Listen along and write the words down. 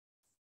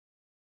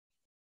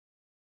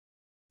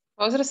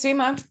Pozdrav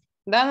svima!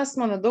 Danas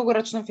smo na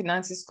dugoročnom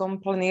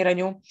financijskom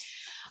planiranju.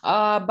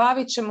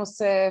 Bavit ćemo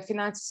se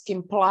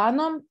financijskim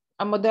planom,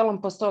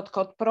 modelom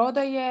postotka od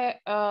prodaje,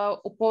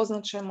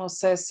 upoznat ćemo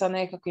se sa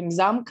nekakvim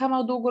zamkama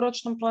u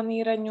dugoročnom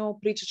planiranju,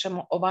 pričat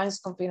ćemo o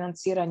vanjskom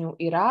financiranju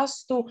i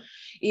rastu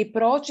i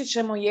proći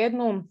ćemo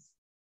jednu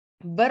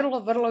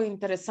vrlo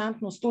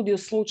interesantnu studiju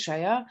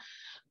slučaja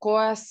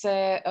koja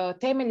se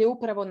temelji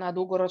upravo na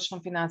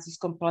dugoročnom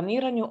financijskom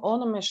planiranju,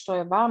 onome što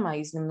je vama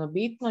iznimno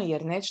bitno,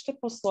 jer nećete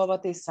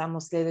poslovati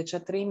samo sljedeća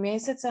 3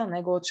 mjeseca,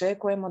 nego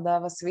očekujemo da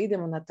vas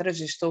vidimo na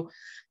tržištu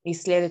i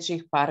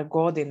sljedećih par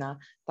godina.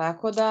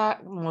 Tako da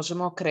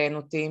možemo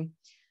krenuti.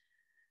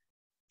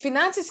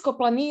 Financijsko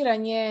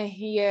planiranje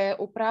je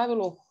u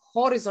pravilu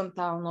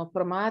horizontalno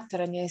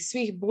promatranje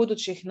svih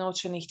budućih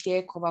novčanih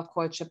tijekova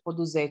koje će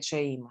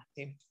poduzeće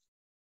imati.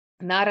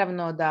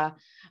 Naravno da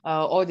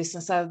ovdje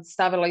sam sad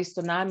stavila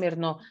isto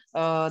namjerno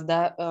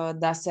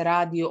da se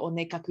radi o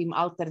nekakvim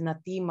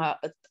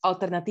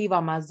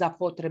alternativama za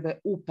potrebe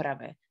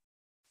uprave.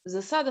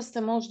 Za sada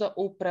ste možda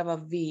uprava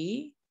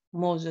vi,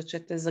 možda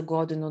ćete za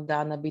godinu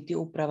dana biti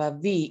uprava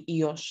vi i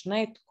još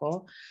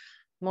netko,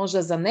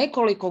 možda za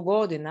nekoliko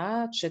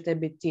godina ćete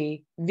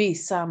biti vi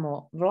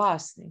samo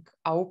vlasnik,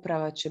 a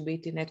uprava će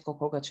biti netko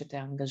koga ćete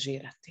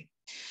angažirati.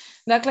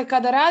 Dakle,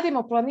 kada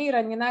radimo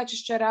planiranje,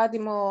 najčešće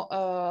radimo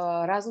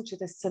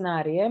različite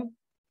scenarije.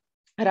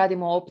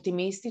 Radimo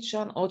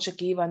optimističan,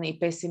 očekivani i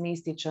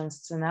pesimističan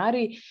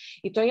scenarij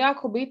i to je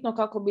jako bitno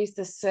kako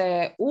biste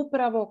se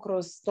upravo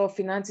kroz to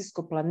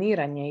financijsko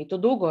planiranje i to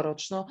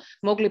dugoročno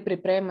mogli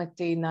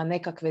pripremiti na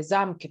nekakve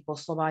zamke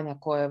poslovanja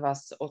koje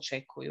vas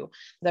očekuju.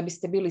 Da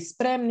biste bili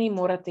spremni,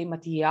 morate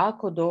imati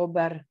jako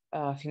dobar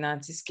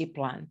financijski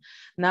plan.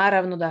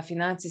 Naravno da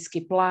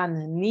financijski plan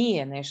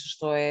nije nešto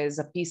što je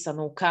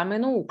zapisano u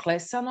kamenu,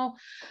 uklesano,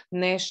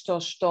 nešto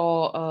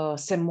što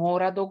se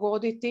mora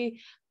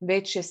dogoditi,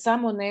 već je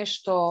samo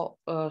nešto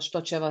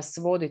što će vas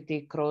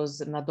voditi kroz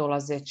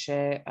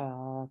nadolazeće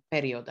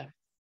periode.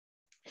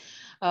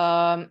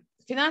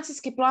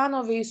 Financijski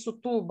planovi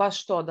su tu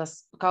baš to, da,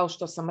 kao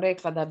što sam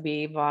rekla, da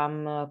bi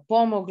vam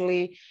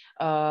pomogli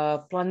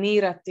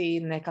planirati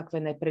nekakve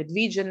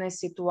nepredviđene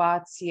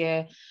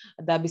situacije,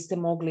 da biste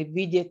mogli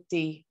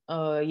vidjeti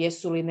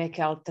jesu li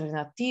neke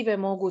alternative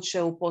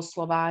moguće u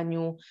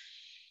poslovanju.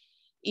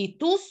 I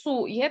tu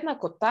su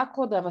jednako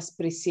tako da vas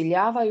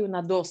prisiljavaju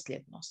na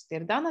dosljednost.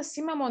 Jer danas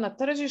imamo na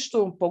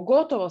tržištu,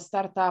 pogotovo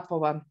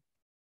start-upova,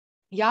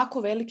 jako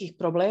velikih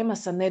problema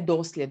sa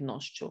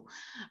nedosljednošću.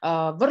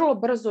 Vrlo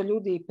brzo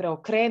ljudi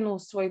preokrenu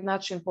svoj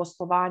način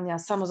poslovanja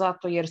samo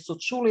zato jer su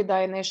čuli da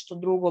je nešto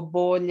drugo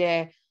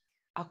bolje.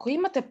 Ako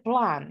imate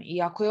plan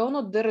i ako je on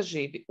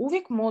održiv,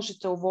 uvijek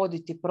možete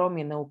uvoditi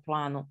promjene u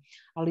planu,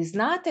 ali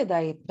znate da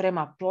je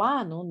prema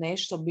planu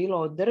nešto bilo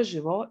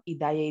održivo i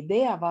da je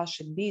ideja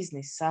vašeg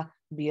biznisa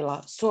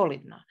bila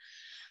solidna.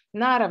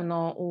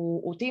 Naravno,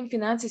 u tim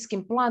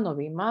financijskim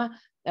planovima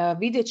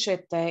vidjet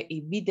ćete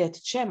i vidjet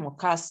ćemo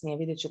kasnije,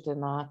 vidjet ćete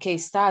na case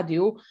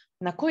stadiju,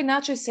 na koji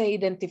način se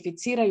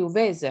identificiraju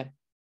veze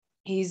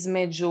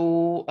između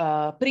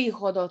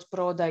prihoda od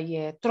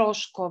prodaje,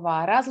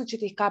 troškova,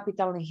 različitih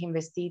kapitalnih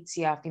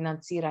investicija,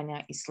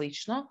 financiranja i sl.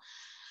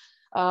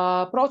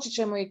 Proći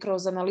ćemo i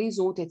kroz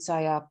analizu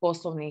utjecaja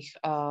poslovnih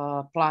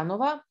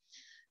planova,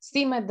 s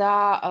time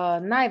da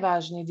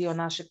najvažniji dio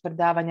našeg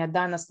predavanja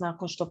danas,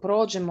 nakon što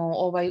prođemo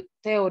ovaj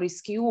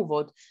teorijski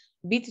uvod,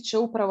 biti će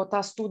upravo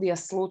ta studija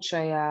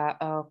slučaja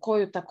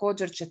koju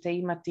također ćete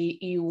imati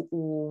i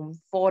u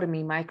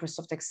formi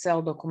Microsoft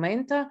Excel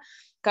dokumenta,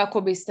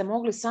 kako biste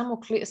mogli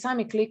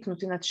sami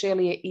kliknuti na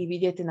ćelije i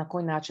vidjeti na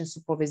koji način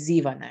su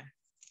povezivane.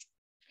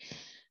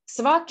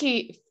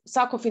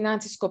 Svako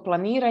financijsko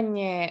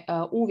planiranje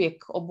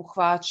uvijek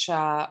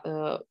obuhvaća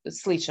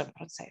sličan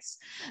proces.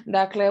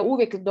 Dakle,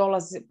 uvijek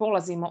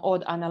polazimo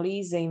od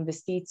analize,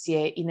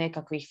 investicije i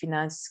nekakvih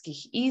financijskih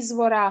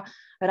izvora,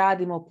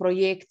 radimo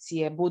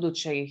projekcije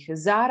budućih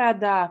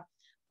zarada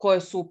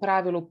koje su u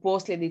pravilu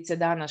posljedice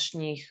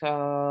današnjih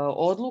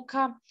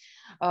odluka.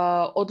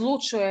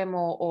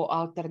 Odlučujemo o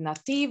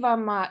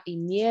alternativama i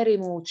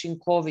mjerimo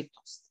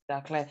učinkovitost.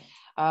 Dakle,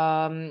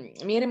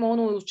 mjerimo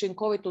onu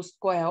učinkovitost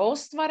koja je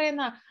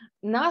ostvarena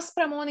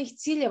naspram onih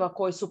ciljeva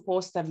koji su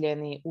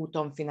postavljeni u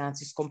tom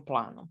financijskom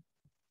planu.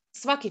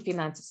 Svaki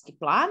financijski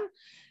plan,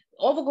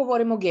 ovo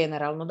govorimo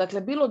generalno,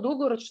 dakle bilo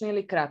dugoročno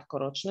ili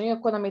kratkoročno,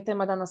 iako nam je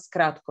tema danas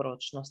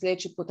kratkoročno,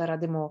 sljedeći puta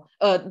radimo,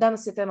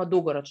 danas je tema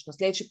dugoročno,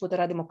 sljedeći puta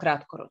radimo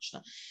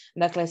kratkoročno.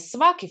 Dakle,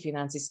 svaki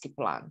financijski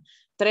plan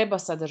treba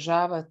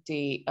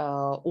sadržavati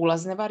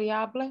ulazne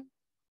varijable,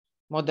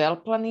 model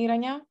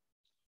planiranja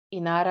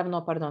i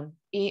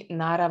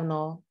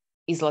naravno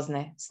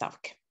izlazne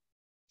stavke.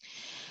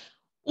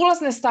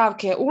 Ulazne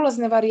stavke,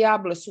 ulazne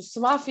varijable su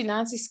sva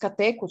financijska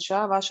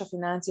tekuća, vaša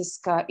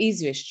financijska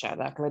izvješća,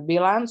 dakle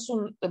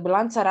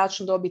bilanca,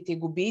 račun dobiti i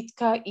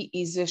gubitka i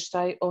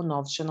izvještaj o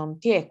novčanom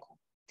tijeku.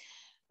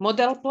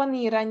 Model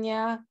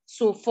planiranja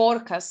su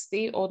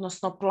forecasti,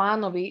 odnosno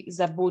planovi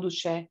za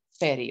buduće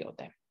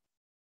periode.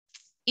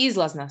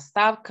 Izlazna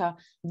stavka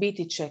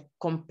biti će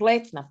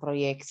kompletna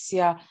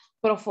projekcija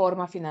pro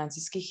forma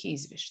financijskih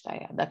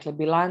izvještaja. Dakle,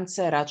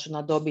 bilance,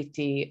 računa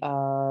dobiti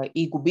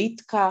i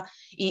gubitka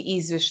i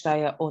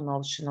izvještaja o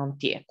novčanom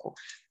tijeku.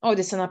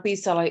 Ovdje sam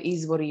napisala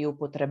izvori i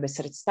upotrebe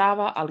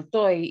sredstava, ali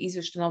to je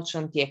izvještaj o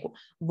novčanom tijeku.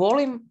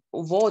 Volim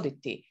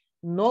uvoditi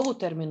novu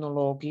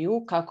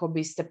terminologiju kako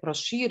biste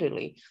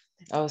proširili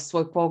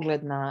svoj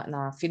pogled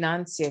na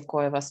financije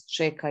koje vas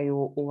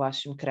čekaju u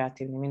vašim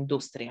kreativnim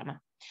industrijama.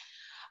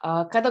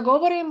 Kada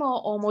govorimo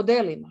o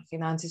modelima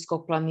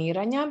financijskog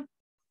planiranja,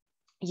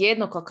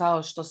 jednako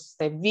kao što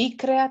ste vi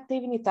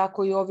kreativni,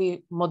 tako i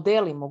ovi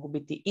modeli mogu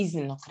biti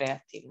iznimno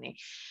kreativni.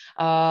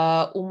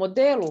 U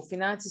modelu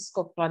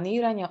financijskog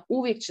planiranja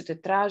uvijek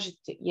ćete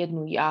tražiti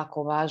jednu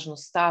jako važnu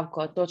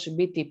stavku, a to će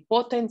biti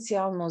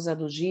potencijalno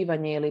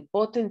zaduživanje ili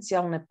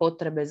potencijalne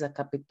potrebe za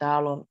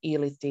kapitalom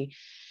ili ti,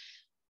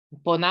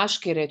 po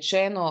naški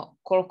rečeno,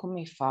 koliko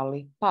mi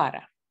fali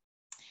para.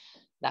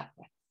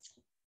 Dakle,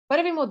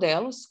 prvi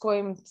model s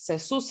kojim se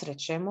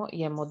susrećemo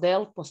je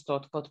model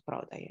postotka od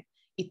prodaje.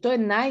 I to je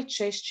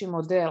najčešći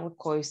model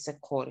koji se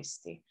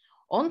koristi.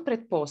 On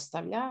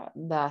pretpostavlja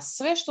da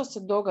sve što se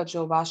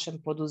događa u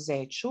vašem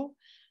poduzeću,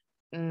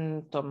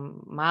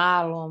 tom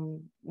malom,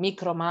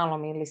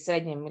 mikromalom ili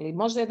srednjem ili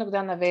možda jednog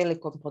dana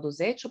velikom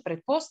poduzeću,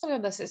 pretpostavlja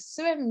da se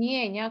sve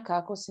mijenja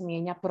kako se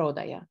mijenja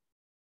prodaja.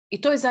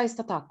 I to je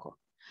zaista tako.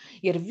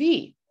 Jer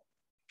vi,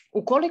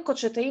 ukoliko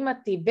ćete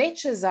imati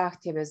veće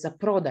zahtjeve za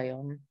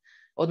prodajom,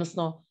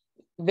 odnosno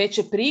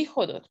veće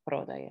prihode od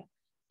prodaje,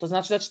 to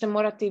znači da ćete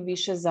morati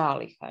više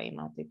zaliha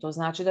imati. To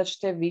znači da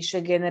ćete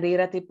više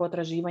generirati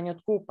potraživanje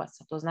od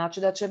kupaca. To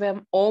znači da će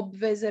vam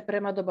obveze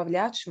prema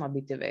dobavljačima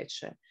biti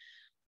veće.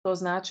 To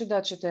znači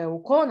da ćete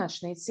u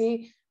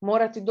konačnici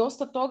morati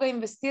dosta toga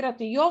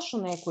investirati još u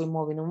neku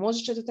imovinu.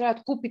 Možda ćete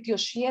trebati kupiti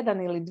još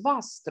 1 ili 2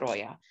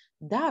 stroja.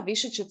 Da,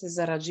 više ćete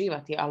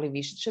zarađivati, ali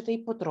više ćete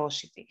i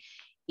potrošiti.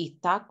 I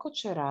tako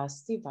će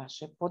rasti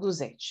vaše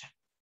poduzeće.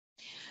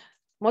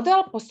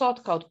 Model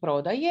postotka od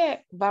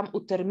prodaje vam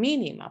u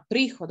terminima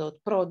prihoda od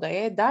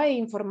prodaje daje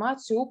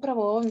informaciju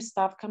upravo o ovim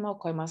stavkama o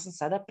kojima sam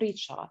sada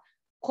pričala.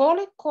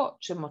 Koliko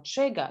ćemo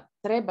čega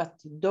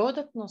trebati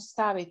dodatno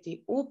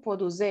staviti u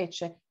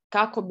poduzeće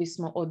kako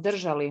bismo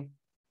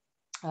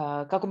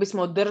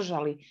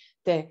održali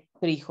te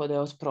prihode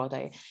od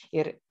prodaje.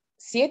 Jer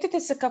sjetite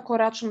se kako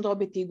račun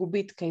dobiti i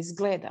gubitka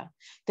izgleda.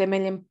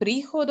 Temeljem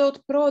prihoda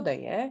od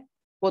prodaje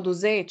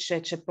poduzeće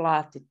će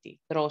platiti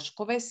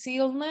troškove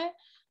silne,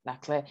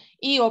 dakle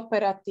i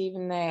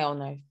operativne,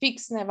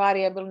 fiksne,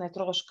 varijabilne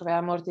troškove,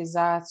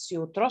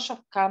 amortizaciju, trošak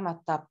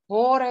kamata,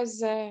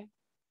 poreze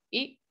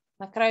i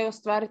na kraju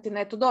ostvariti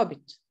neto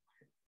dobit.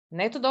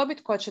 Neto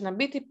dobit koja će nam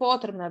biti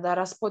potrebna da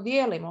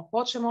raspodijelimo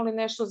hoćemo li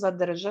nešto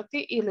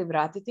zadržati ili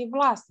vratiti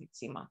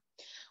vlasnicima.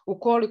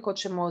 Ukoliko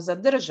ćemo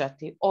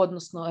zadržati,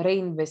 odnosno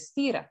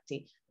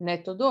reinvestirati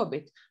neto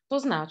dobit, to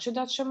znači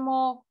da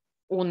ćemo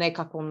u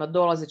nekakvom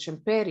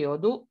nadolazećem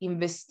periodu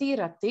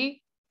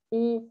investirati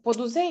u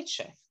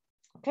poduzeće.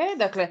 Okay?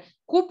 Dakle,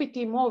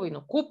 kupiti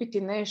imovinu,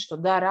 kupiti nešto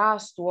da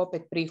rastu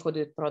opet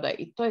prihodi od prodaje.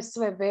 I to je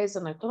sve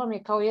vezano i to vam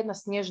je kao jedna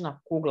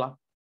snježna kugla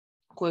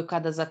koju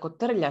kada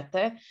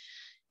zakotrljate,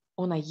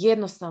 ona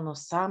jednostavno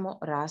samo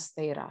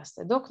raste i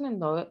raste dok ne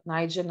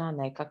naiđe na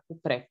nekakvu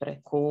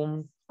prepreku.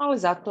 Ali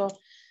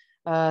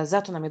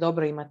zato nam je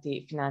dobro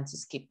imati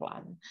financijski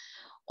plan.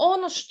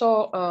 Ono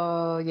što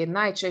je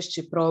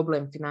najčešći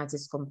problem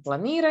financijskom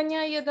planiranja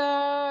je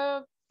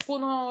da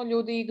puno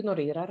ljudi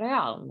ignorira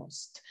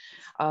realnost.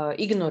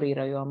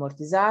 Ignoriraju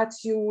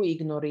amortizaciju,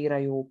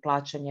 ignoriraju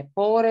plaćanje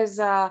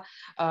poreza,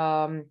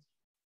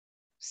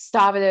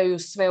 stavljaju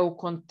sve u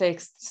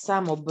kontekst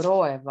samo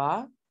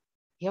brojeva,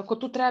 iako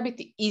tu treba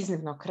biti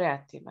iznimno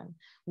kreativan.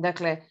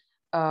 Dakle,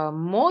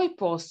 moj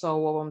posao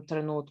u ovom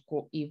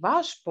trenutku i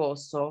vaš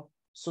posao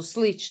su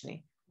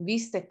slični. Vi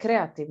ste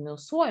kreativni u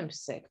svojem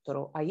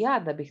sektoru, a ja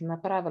da bih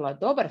napravila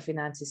dobar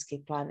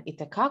financijski plan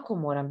itekako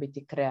moram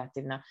biti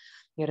kreativna,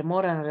 jer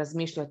moram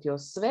razmišljati o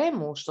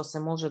svemu što se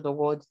može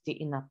dogoditi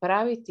i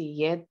napraviti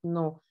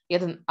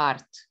jedan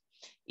art.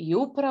 I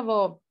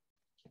upravo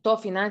to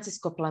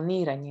financijsko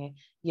planiranje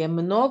je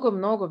mnogo,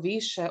 mnogo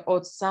više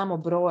od samo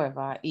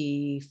brojeva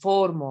i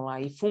formula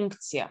i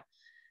funkcija.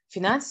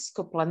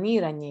 Financijsko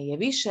planiranje je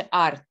više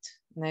art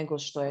nego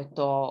što je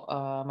to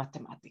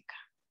matematika.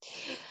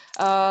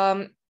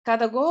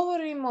 Kada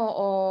govorimo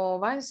o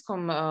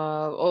vanjskom,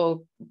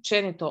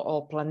 općenito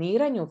o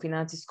planiranju,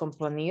 financijskom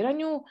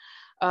planiranju,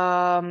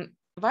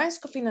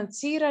 vanjsko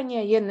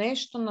financiranje je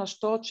nešto na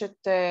što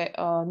ćete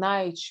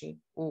naići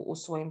u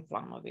svojim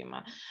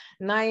planovima.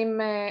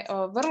 Naime,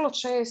 vrlo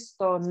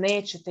često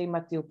nećete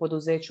imati u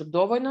poduzeću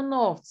dovoljno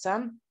novca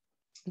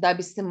da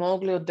biste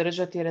mogli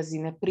održati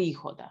razine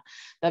prihoda,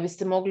 da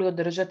biste mogli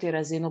održati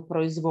razinu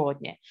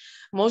proizvodnje.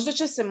 Možda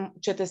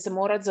ćete se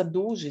morati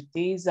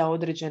zadužiti za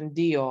određen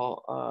dio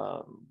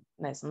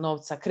ne znam,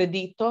 novca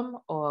kreditom,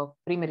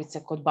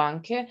 primjerice kod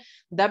banke,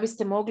 da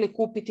biste mogli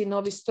kupiti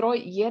novi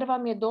stroj jer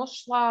vam je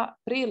došla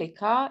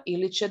prilika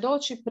ili će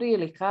doći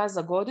prilika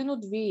za godinu,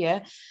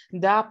 dvije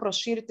da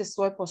proširite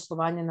svoje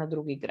poslovanje na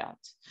drugi grad.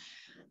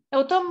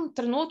 U tom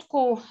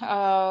trenutku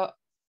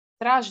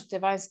tražite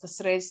vanjska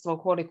sredstva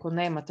ukoliko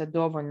nemate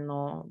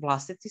dovoljno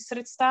vlastitih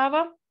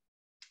sredstava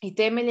i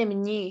temeljem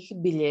njih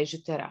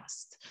bilježite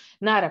rast.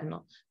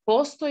 Naravno,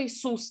 postoji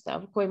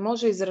sustav koji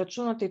može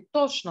izračunati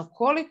točno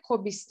koliko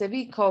biste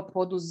vi kao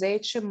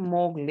poduzeće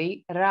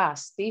mogli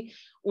rasti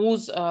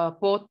uz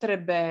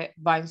potrebe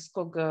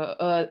vanjskog,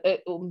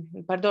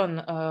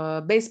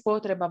 bez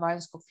potreba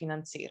vanjskog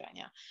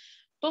financiranja.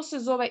 To se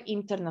zove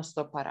interna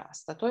stopa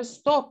rasta. To je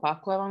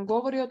stopa koja vam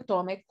govori o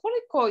tome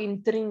koliko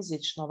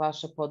intrinzično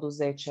vaše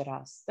poduzeće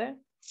raste,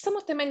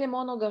 samo temeljem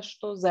onoga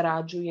što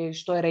zarađuje i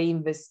što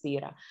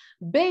reinvestira,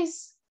 bez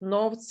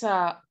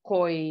novca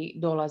koji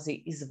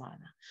dolazi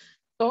izvana.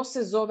 To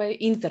se zove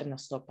interna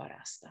stopa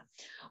rasta.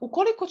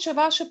 Ukoliko će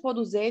vaše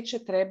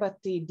poduzeće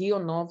trebati dio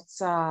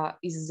novca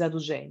iz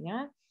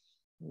zaduženja,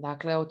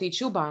 dakle,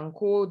 otići u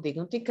banku,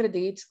 dignuti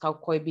kredit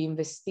koji bi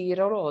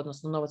investiralo,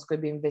 odnosno novac koji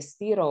bi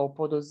investirao u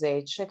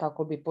poduzeće,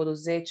 kako bi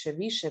poduzeće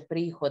više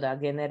prihoda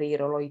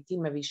generiralo i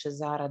time više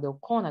zarade u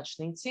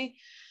konačnici,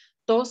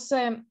 to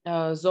se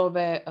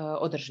zove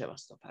održiva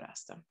stopa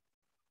rasta.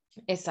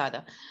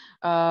 Sada,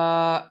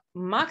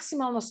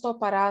 maksimalna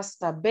stopa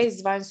rasta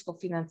bez vanjskog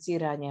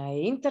financiranja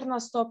je interna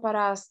stopa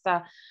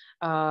rasta,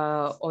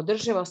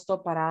 održiva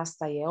stopa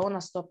rasta je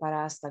ona stopa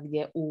rasta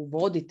gdje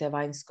uvodite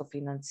vanjsko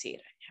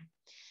financiranje.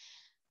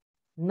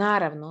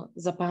 Naravno,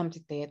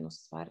 zapamtite jednu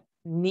stvar,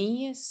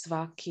 nije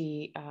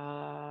svaki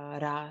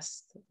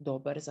rast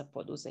dobar za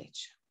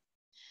poduzeće.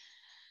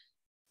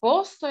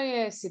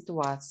 Postoje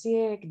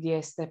situacije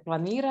gdje ste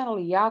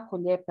planirali jako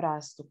lijep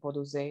rast u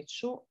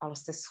poduzeću, ali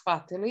ste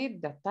shvatili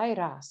da taj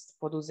rast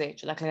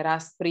poduzeća, dakle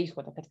rast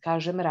prihoda, kad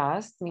kažem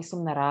rast,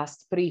 mislim na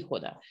rast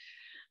prihoda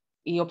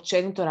i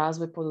općenito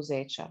razvoj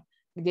poduzeća,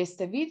 gdje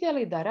ste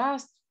vidjeli da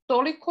rast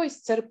toliko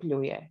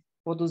iscrpljuje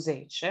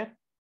poduzeće,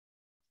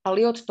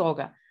 ali od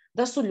toga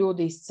da su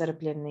ljudi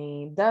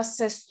iscrpljeni, da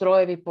se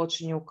strojevi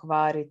počinju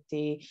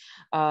kvariti,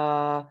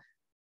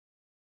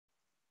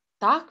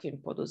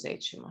 takvim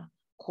poduzećima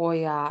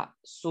koja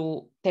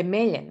su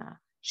temeljena,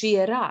 čiji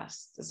je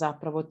rast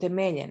zapravo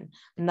temeljen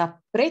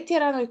na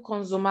pretjeranoj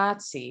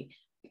konzumaciji,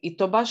 i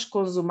to baš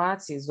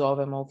konzumaciji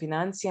zovemo u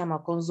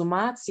financijama,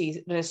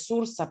 konzumaciji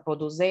resursa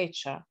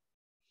poduzeća,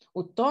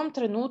 u tom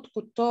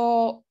trenutku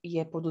to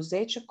je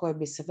poduzeće koje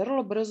bi se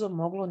vrlo brzo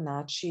moglo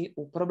naći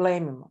u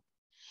problemima.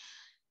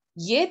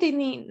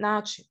 Jedini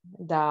način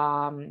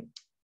da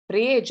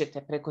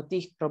prijeđete preko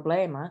tih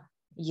problema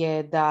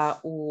je da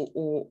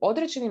u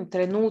određenim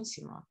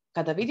trenucima,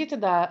 kada vidite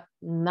da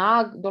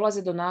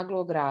dolazi do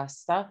naglog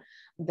rasta,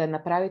 da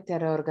napravite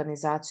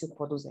reorganizaciju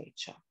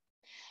poduzeća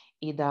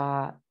i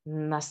da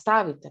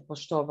nastavite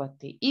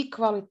poštovati i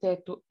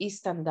kvalitetu i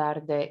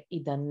standarde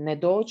i da ne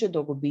dođe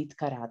do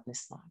gubitka radne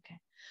snage.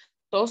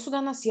 To su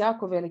danas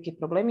jako veliki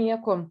problemi,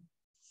 iako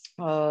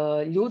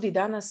ljudi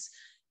danas,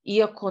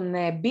 iako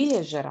ne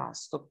bilježe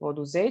rast u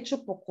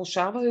poduzeću,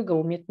 pokušavaju ga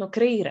umjetno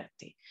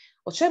kreirati.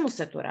 O čemu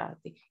se tu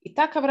radi? I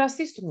takav rast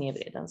isto nije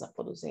vrijedan za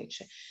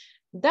poduzeće.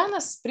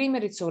 Danas,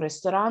 primjerice u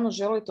restoranu,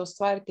 želite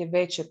ostvariti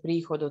veće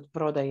prihode od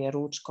prodaje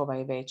ručkova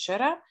i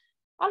večera,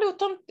 ali u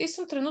tom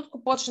istom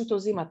trenutku počnete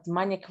uzimati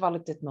manje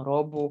kvalitetnu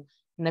robu,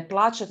 ne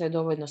plaćate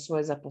dovoljno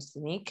svoje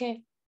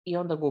zaposlenike i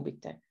onda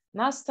gubite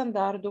na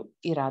standardu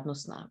i radnu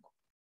snagu.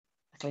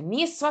 Dakle,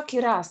 nije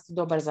svaki rast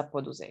dobar za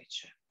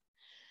poduzeće.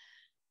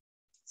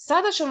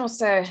 Sada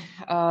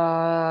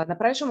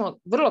napravit ćemo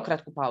vrlo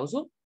kratku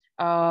pauzu,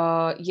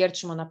 jer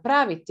ćemo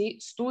napraviti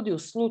studiju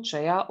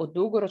slučaja o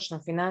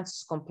dugoročnom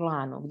financijskom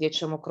planu, gdje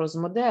ćemo kroz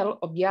model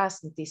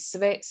objasniti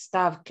sve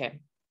stavke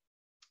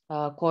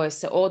koje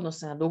se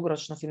odnose na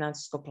dugoročno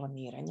financijsko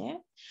planiranje,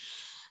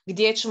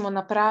 gdje ćemo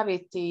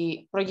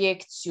napraviti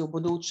projekciju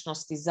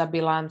budućnosti za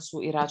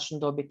bilancu i račun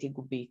dobiti i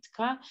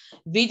gubitka.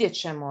 Vidjet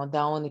ćemo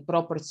da oni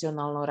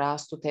proporcionalno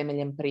rastu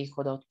temeljem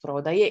prihoda od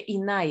prodaje i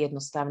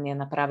najjednostavnije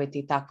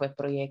napraviti takve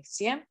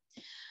projekcije.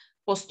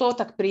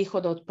 Postotak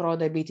prihoda od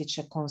prodaje biti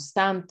će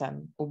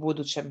konstantan u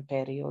budućem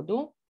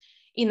periodu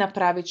i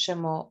napravit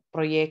ćemo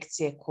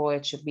projekcije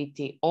koje će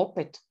biti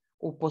opet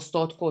u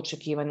postotku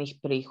očekivanih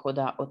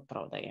prihoda od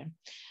prodaje.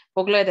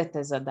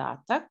 Pogledajte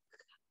zadatak,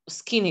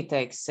 skinite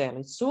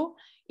Excelicu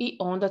i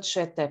onda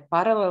ćete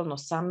paralelno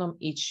sa mnom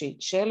ići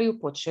ćeliju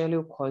po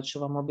ćeliju koju ću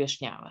vam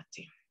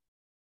objašnjavati.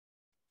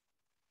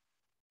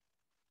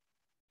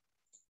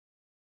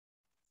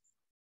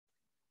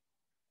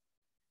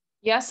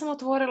 Ja sam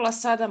otvorila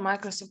sada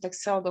Microsoft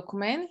Excel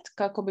dokument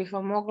kako bih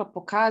vam mogla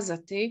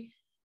pokazati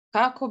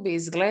kako bi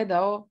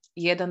izgledao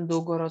jedan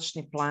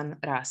dugoročni plan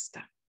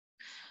rasta.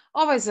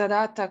 Ovaj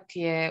zadatak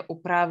je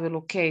u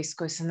pravilu case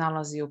koji se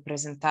nalazi u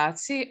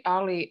prezentaciji,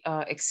 ali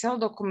Excel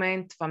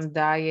dokument vam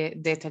daje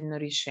detaljno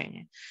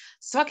rješenje.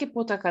 Svaki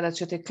puta kada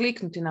ćete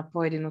kliknuti na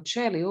pojedinu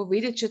ćeliju,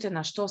 vidjet ćete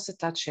na što se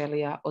ta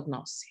ćelija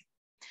odnosi.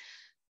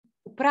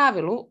 U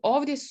pravilu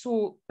ovdje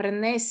su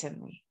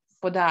preneseni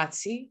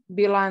podaci,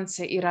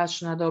 bilance i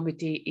računa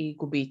dobiti i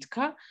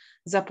gubitka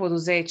za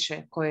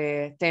poduzeće koje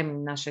je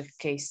temelj našeg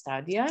case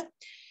studija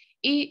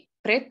i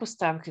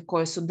pretpostavke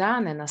koje su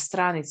dane na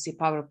stranici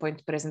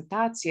PowerPoint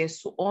prezentacije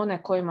su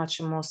one kojima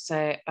ćemo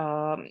se,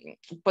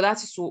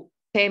 podaci su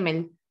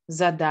temelj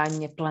za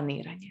daljnje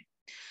planiranje.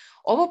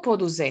 Ovo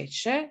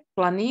poduzeće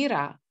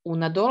planira u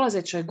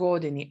nadolazećoj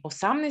godini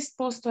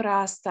 18%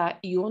 rasta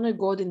i u onoj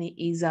godini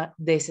iza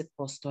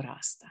 10%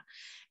 rasta.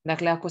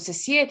 Dakle, ako se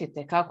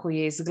sjetite kako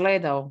je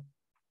izgledao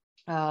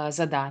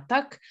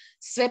zadatak,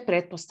 sve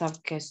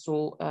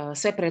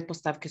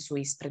pretpostavke su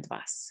ispred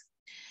vas.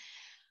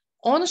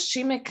 Ono s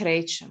čime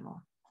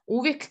krećemo,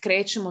 uvijek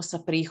krećemo sa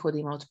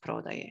prihodima od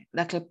prodaje.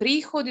 Dakle,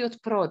 prihodi od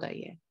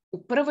prodaje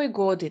u prvoj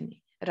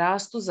godini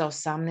rastu za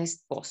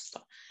 18%.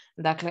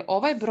 Dakle,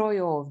 ovaj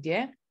broj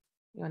ovdje,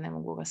 ja ne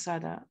mogu ga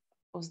sada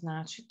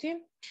označiti,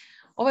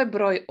 ovaj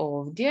broj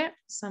ovdje,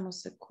 samo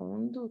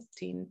sekundu,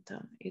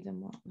 tinta,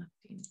 idemo na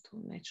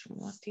tintu, nećemo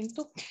na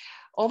tintu.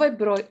 Ovaj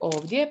broj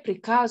ovdje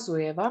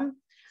prikazuje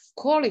vam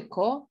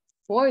koliko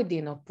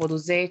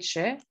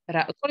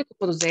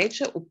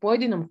poduzeće u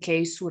pojedinom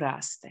case-u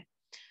raste.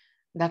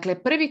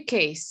 Dakle, prvi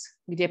case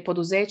gdje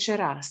poduzeće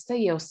raste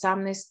je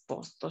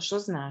 18%, što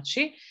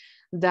znači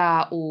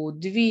da u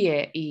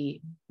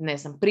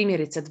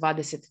primjerice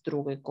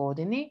 22.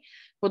 godini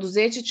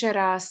poduzeće će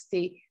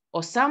rasti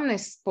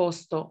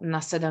 18%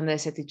 na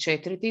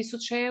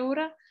 74.000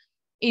 eura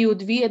i u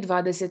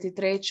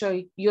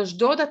 2023. još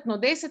dodatno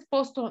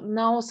 10%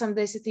 na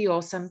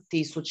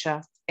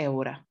 88.000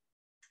 eura.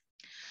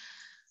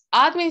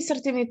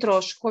 Administrativni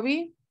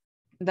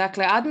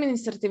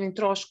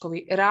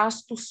troškovi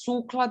rastu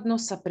sukladno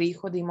sa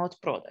prihodima od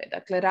prodaje.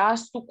 Dakle,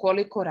 rastu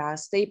koliko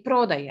raste i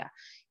prodaja.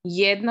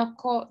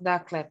 Jednako,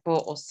 dakle, po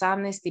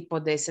 18 i po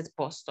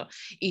 10%.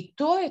 I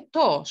to je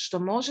to što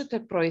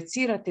možete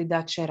projecirati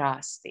da će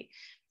rasti.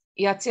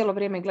 Ja cijelo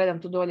vrijeme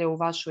gledam tu dolje u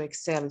vašu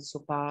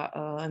Excelicu, pa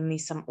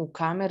nisam u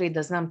kameri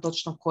da znam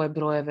točno koje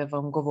brojeve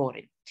vam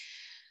govorim.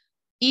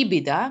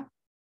 EBITDA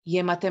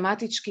je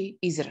matematički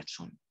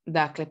izračun.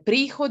 Dakle,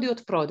 prihodi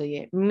od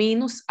prodaje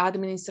minus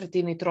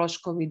administrativni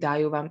troškovi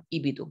daju vam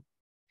EBITDA.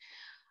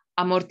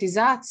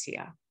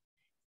 Amortizacija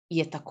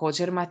je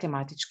također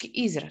matematički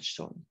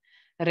izračun.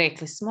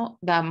 Rekli smo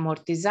da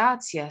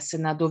amortizacija se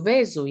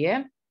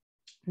nadovezuje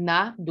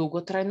na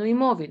dugotrajnu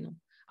imovinu,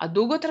 a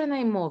dugotrajna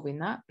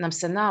imovina nam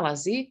se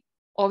nalazi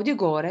ovdje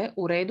gore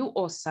u redu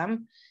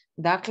 8,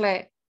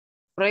 dakle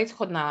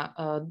prethodna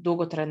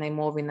dugotrajna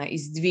imovina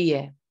iz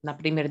na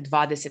primjer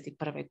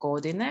 21.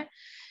 godine.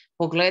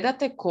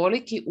 Pogledate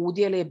koliki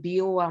udjel je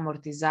bio u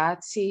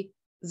amortizaciji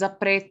za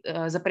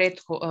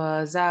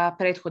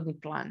prethodni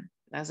plan,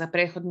 za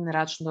prethodni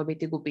račun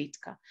dobiti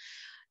gubitka.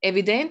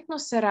 Evidentno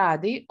se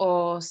radi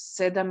o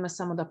 7,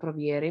 samo da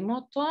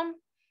provjerimo to.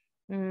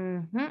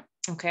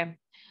 Okay.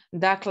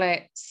 Dakle,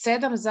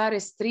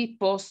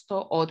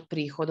 7,3% od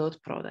prihoda od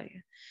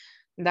prodaje.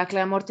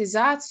 Dakle,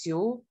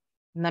 amortizaciju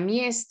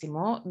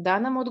namjestimo da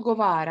nam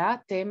odgovara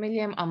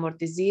temeljem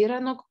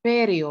amortiziranog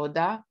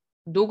perioda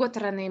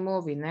dugotrajne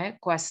imovine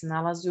koja se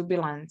nalazi u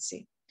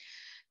bilanci.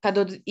 Kad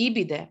od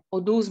EBITDA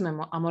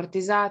oduzmemo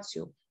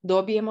amortizaciju,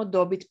 dobijemo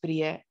dobit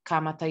prije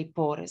kamata i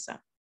poreza.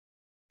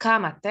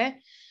 Kamate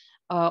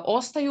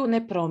ostaju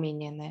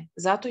nepromijenjene,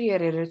 zato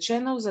jer je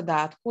rečeno u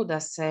zadatku da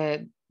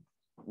se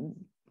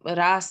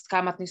rast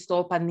kamatnih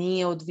stopa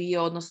nije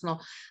odvijao, odnosno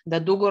da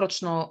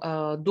dugoročno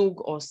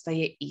dug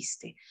ostaje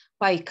isti,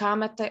 pa i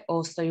kamate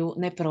ostaju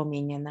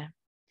nepromijenjene.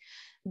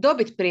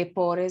 Dobit prije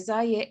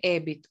poreza je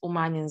EBIT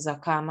umanjen za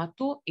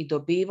kamatu i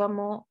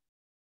dobivamo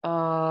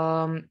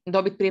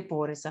dobit prije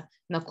poreza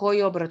na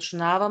koji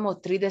obračunavamo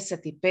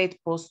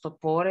 35%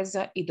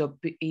 poreza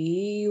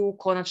i u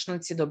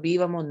konačnici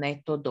dobivamo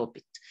neto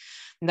dobit.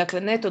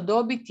 Dakle, neto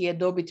dobit je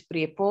dobit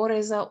prije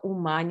poreza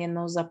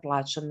umanjeno za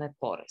plaćane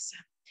poreze.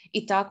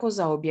 I tako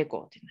za obje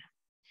godine.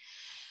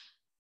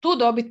 Tu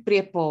dobit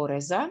prije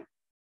poreza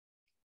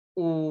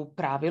u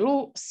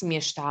pravilu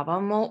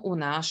smještavamo u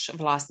naš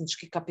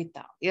vlasnički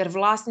kapital. Jer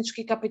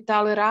vlasnički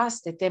kapital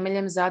raste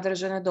temeljem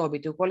zadržane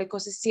dobiti. Ukoliko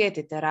se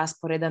sjetite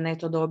rasporeda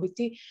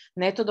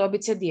neto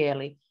dobit se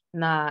dijeli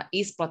na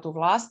isplatu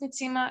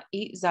vlasnicima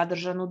i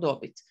zadržanu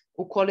dobit.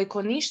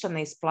 Ukoliko ništa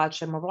ne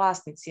isplaćujemo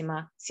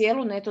vlasnicima,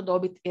 cijelu neto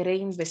dobit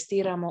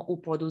reinvestiramo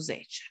u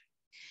poduzeće.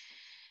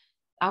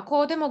 Ako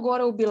odemo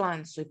gore u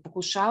bilancu i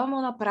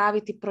pokušavamo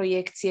napraviti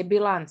projekcije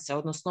bilance,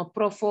 odnosno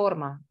pro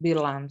forma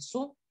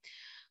bilancu,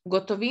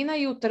 gotovina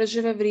i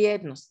utržive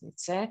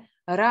vrijednosnice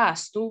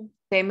rastu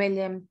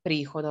temeljem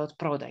prihoda od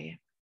prodaje.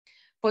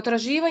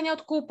 Potraživanja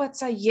od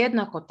kupaca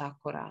jednako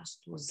tako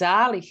rastu,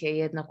 zalihe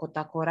jednako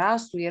tako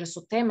rastu jer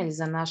su temelj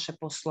za naše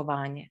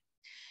poslovanje.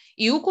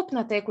 I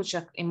ukupna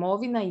tekuća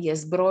imovina je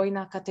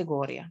zbrojna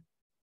kategorija.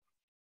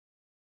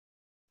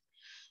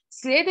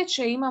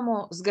 Sljedeće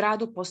imamo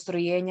zgradu,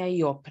 postrojenja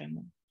i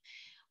opremu.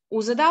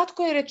 U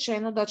zadatku je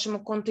rečeno da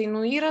ćemo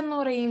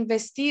kontinuirano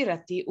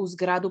reinvestirati u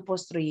zgradu,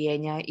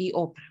 postrojenja i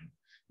opremu.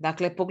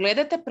 Dakle,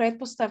 pogledajte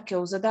pretpostavke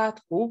u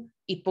zadatku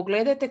i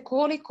pogledajte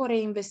koliko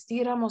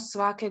reinvestiramo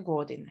svake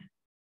godine.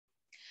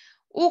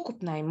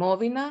 Ukupna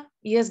imovina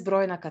je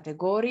zbrojna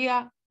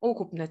kategorija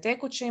ukupne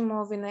tekuće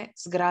imovine,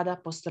 zgrada,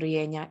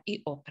 postrojenja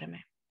i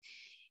opreme.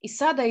 I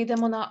sada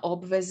idemo na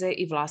obveze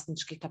i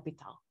vlasnički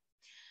kapital.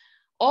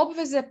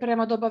 Obveze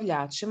prema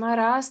dobavljačima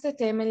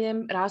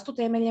rastu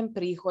temeljem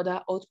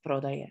prihoda od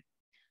prodaje.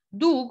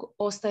 Dug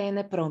ostaje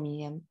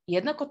nepromijenjen.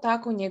 Jednako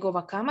tako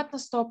njegova kamatna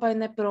stopa je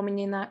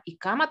nepromijenjena i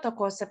kamata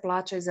koja se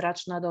plaća iz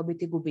računa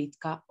dobiti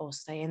gubitka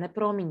ostaje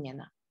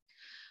nepromijenjena.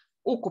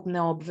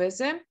 Ukupne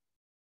obveze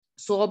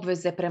su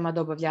obveze prema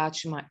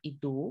dobavljačima i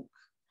dug.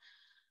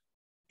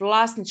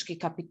 Vlasnički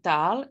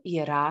kapital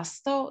je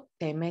rastao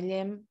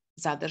temeljem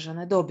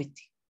zadržane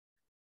dobiti.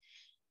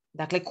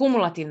 Dakle,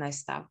 kumulativna je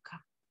stavka.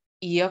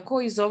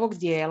 Iako iz ovog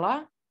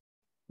dijela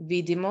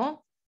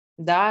vidimo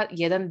da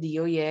jedan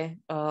dio je,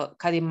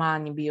 kad je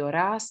manji bio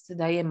rast,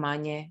 da je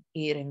manje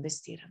i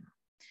reinvestirano.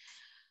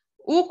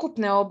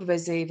 Ukupne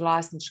obveze i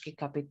vlasnički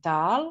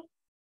kapital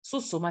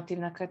su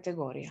sumativna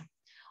kategorija.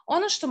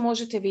 Ono što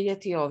možete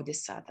vidjeti ovdje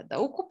sada, da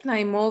ukupna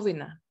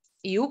imovina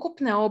i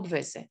ukupne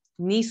obveze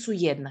nisu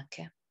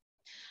jednake.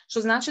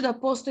 Što znači da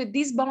postoji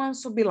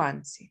disbalans u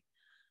bilanci.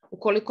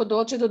 Ukoliko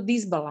dođe do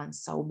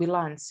disbalansa u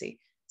bilanci,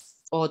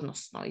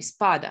 odnosno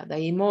ispada da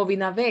je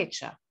imovina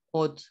veća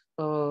od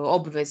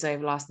obveza i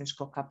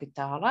vlasničkog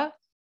kapitala,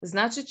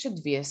 znači će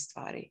dvije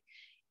stvari.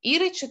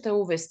 Ili ćete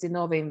uvesti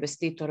nove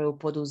investitore u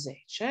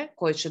poduzeće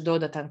koji će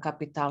dodatan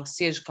kapital,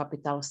 svjež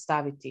kapital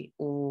staviti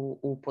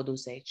u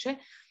poduzeće,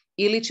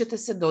 ili ćete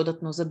se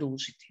dodatno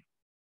zadužiti.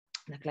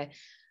 Dakle,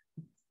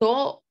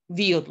 to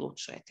vi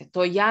odlučujete.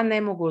 To ja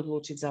ne mogu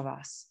odlučiti za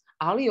vas.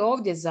 Ali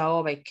ovdje za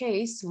ovaj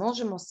case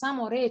možemo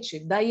samo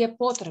reći da je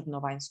potrebno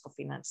vanjsko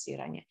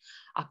financiranje.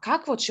 A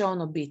kakvo će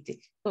ono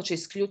biti? To će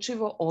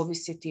isključivo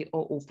ovisiti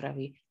o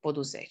upravi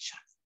poduzeća.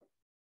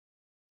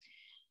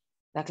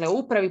 Dakle, u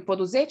upravi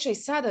poduzeća i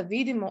sada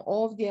vidimo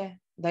ovdje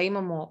da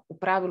imamo u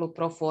pravilu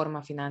pro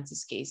forma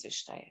financijske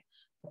izvještaje.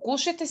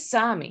 Pokušajte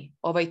sami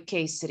ovaj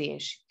case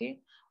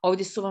riješiti.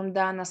 Ovdje su vam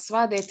dana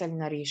sva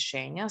detaljna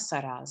rješenja sa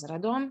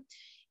razradom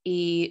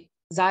i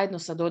zajedno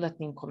sa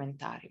dodatnim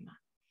komentarima.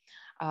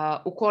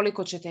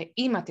 Ukoliko ćete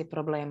imati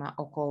problema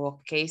oko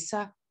ovog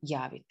case-a,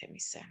 javite mi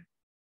se.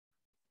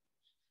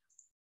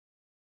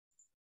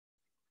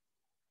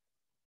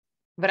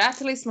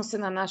 Vratili smo se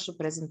na našu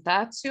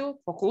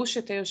prezentaciju.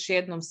 Pokušajte još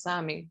jednom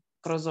sami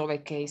kroz ovaj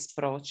case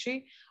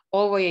proći.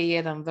 Ovo je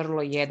jedan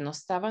vrlo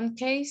jednostavan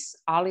case,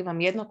 ali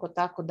vam jednako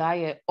tako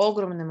daje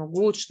ogromne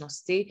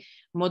mogućnosti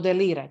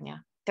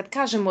modeliranja. Kad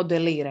kažem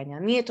modeliranja,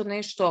 nije to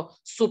nešto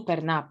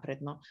super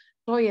napredno.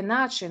 To je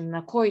način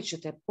na koji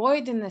ćete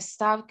pojedine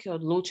stavke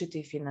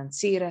odlučiti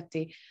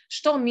financirati.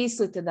 Što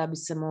mislite da bi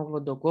se moglo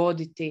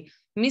dogoditi?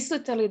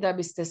 Mislite li da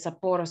biste sa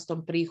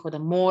porastom prihoda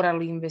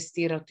morali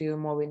investirati u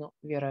imovinu?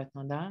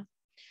 Vjerojatno da.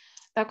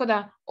 Tako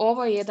da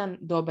ovo je jedan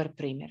dobar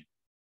primjer.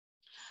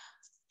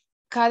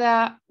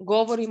 Kada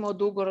govorimo o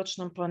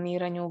dugoročnom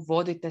planiranju,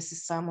 vodite se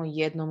samo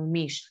jednom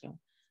mišlju.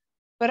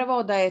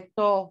 Prvo, da je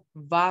to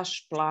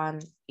vaš plan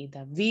i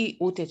da vi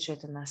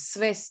utječete na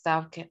sve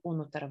stavke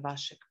unutar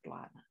vašeg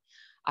plana.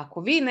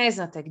 Ako vi ne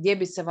znate gdje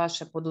bi se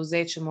vaše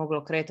poduzeće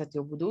moglo kretati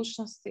u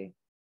budućnosti,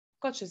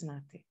 ko će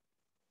znati?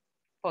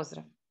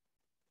 Pozdrav!